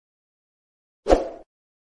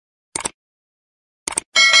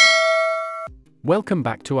Welcome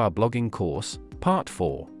back to our blogging course, Part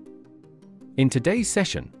 4. In today's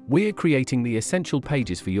session, we're creating the essential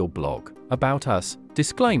pages for your blog: About Us,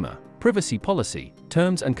 Disclaimer, Privacy Policy,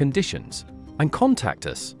 Terms and Conditions, and Contact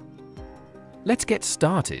Us. Let's get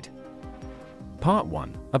started. Part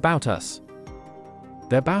 1. About Us.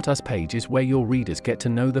 The About Us page is where your readers get to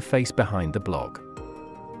know the face behind the blog.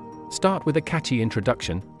 Start with a catchy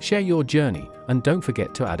introduction, share your journey, and don't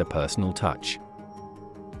forget to add a personal touch.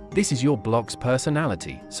 This is your blog's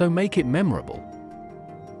personality, so make it memorable.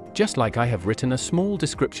 Just like I have written a small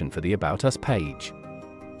description for the About Us page.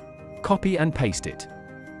 Copy and paste it.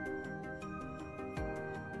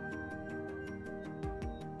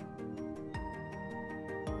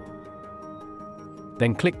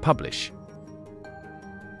 Then click Publish.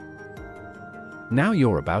 Now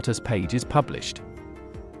your About Us page is published.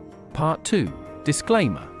 Part 2.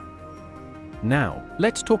 Disclaimer. Now,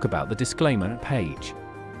 let's talk about the disclaimer page.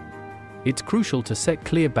 It's crucial to set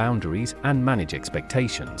clear boundaries and manage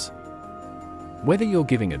expectations. Whether you're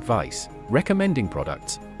giving advice, recommending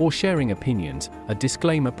products, or sharing opinions, a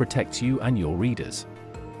disclaimer protects you and your readers.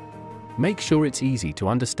 Make sure it's easy to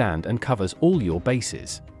understand and covers all your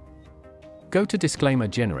bases. Go to Disclaimer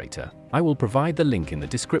Generator. I will provide the link in the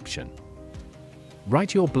description.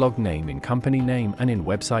 Write your blog name in company name and in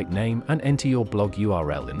website name and enter your blog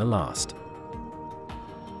URL in the last.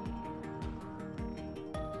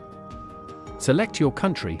 Select your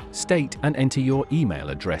country, state, and enter your email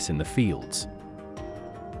address in the fields.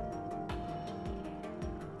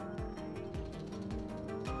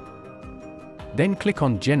 Then click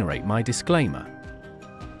on Generate My Disclaimer.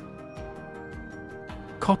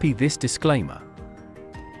 Copy this disclaimer.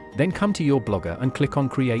 Then come to your Blogger and click on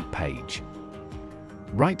Create Page.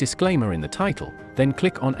 Write disclaimer in the title, then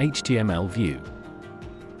click on HTML View.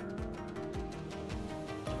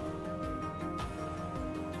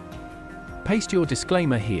 Paste your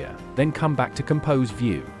disclaimer here, then come back to Compose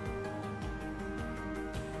View.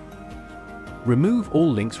 Remove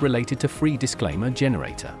all links related to free disclaimer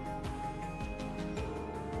generator.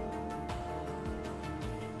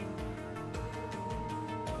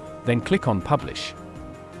 Then click on Publish.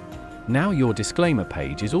 Now your disclaimer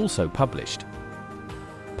page is also published.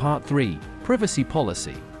 Part 3. Privacy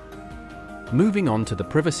Policy. Moving on to the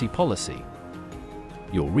privacy policy.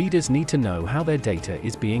 Your readers need to know how their data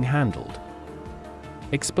is being handled.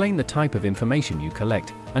 Explain the type of information you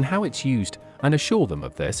collect and how it's used, and assure them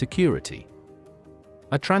of their security.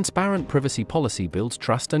 A transparent privacy policy builds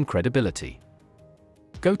trust and credibility.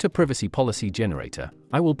 Go to Privacy Policy Generator.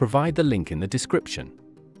 I will provide the link in the description.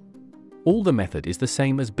 All the method is the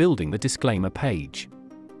same as building the disclaimer page.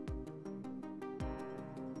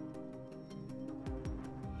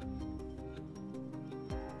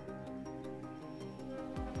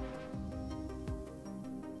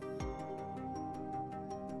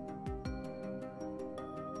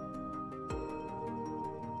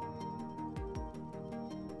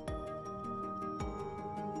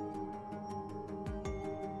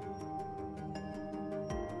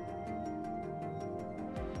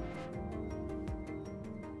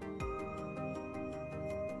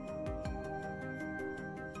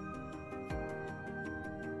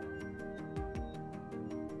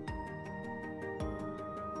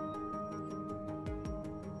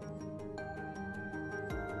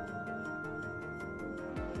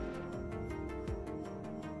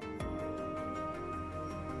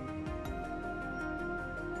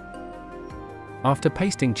 After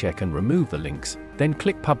pasting, check and remove the links, then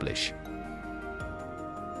click Publish.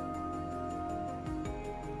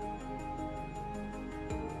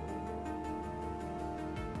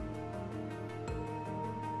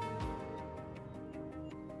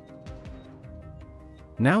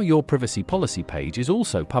 Now your privacy policy page is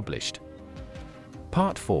also published.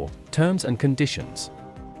 Part 4. Terms and Conditions.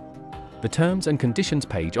 The Terms and Conditions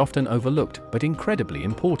page often overlooked, but incredibly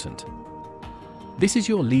important. This is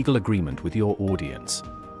your legal agreement with your audience.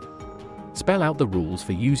 Spell out the rules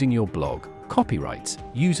for using your blog, copyrights,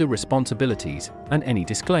 user responsibilities, and any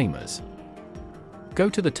disclaimers. Go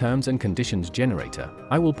to the Terms and Conditions Generator.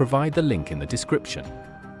 I will provide the link in the description.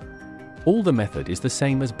 All the method is the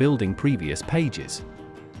same as building previous pages.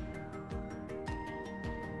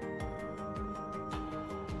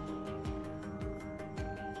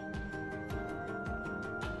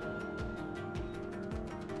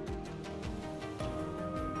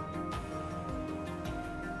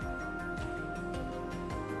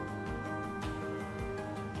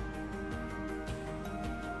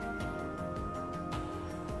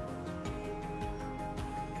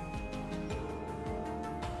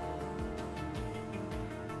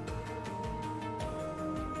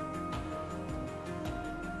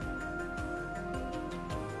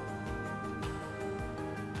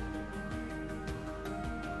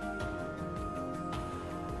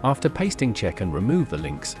 After pasting, check and remove the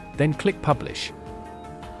links, then click Publish.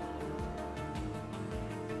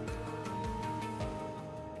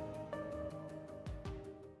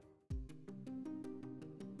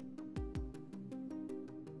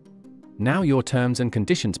 Now your Terms and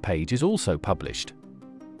Conditions page is also published.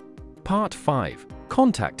 Part 5.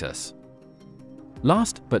 Contact us.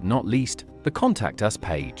 Last but not least, the Contact Us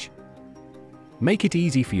page. Make it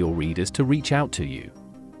easy for your readers to reach out to you.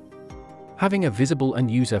 Having a visible and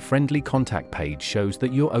user-friendly contact page shows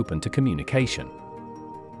that you're open to communication.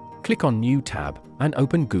 Click on New tab and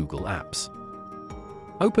open Google Apps.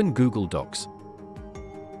 Open Google Docs.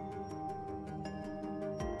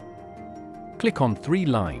 Click on 3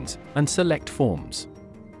 lines and select Forms.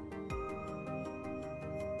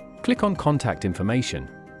 Click on Contact Information.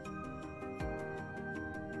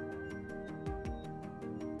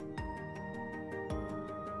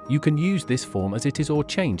 You can use this form as it is or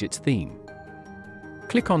change its theme.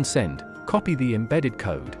 Click on Send, copy the embedded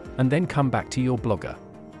code, and then come back to your Blogger.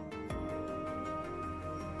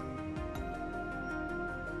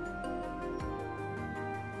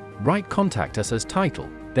 Write Contact Us as title,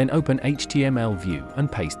 then open HTML view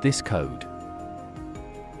and paste this code.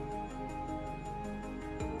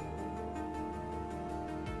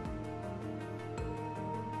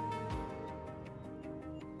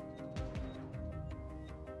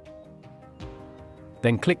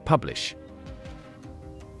 Then click Publish.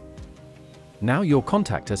 Now your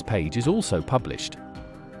Contact Us page is also published.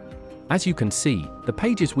 As you can see, the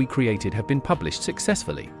pages we created have been published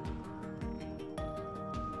successfully.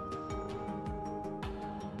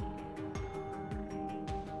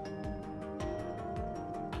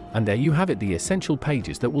 And there you have it, the essential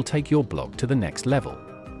pages that will take your blog to the next level.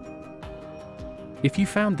 If you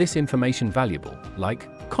found this information valuable,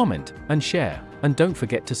 like, comment, and share, and don't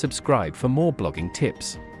forget to subscribe for more blogging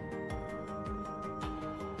tips.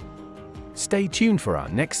 Stay tuned for our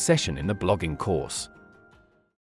next session in the blogging course.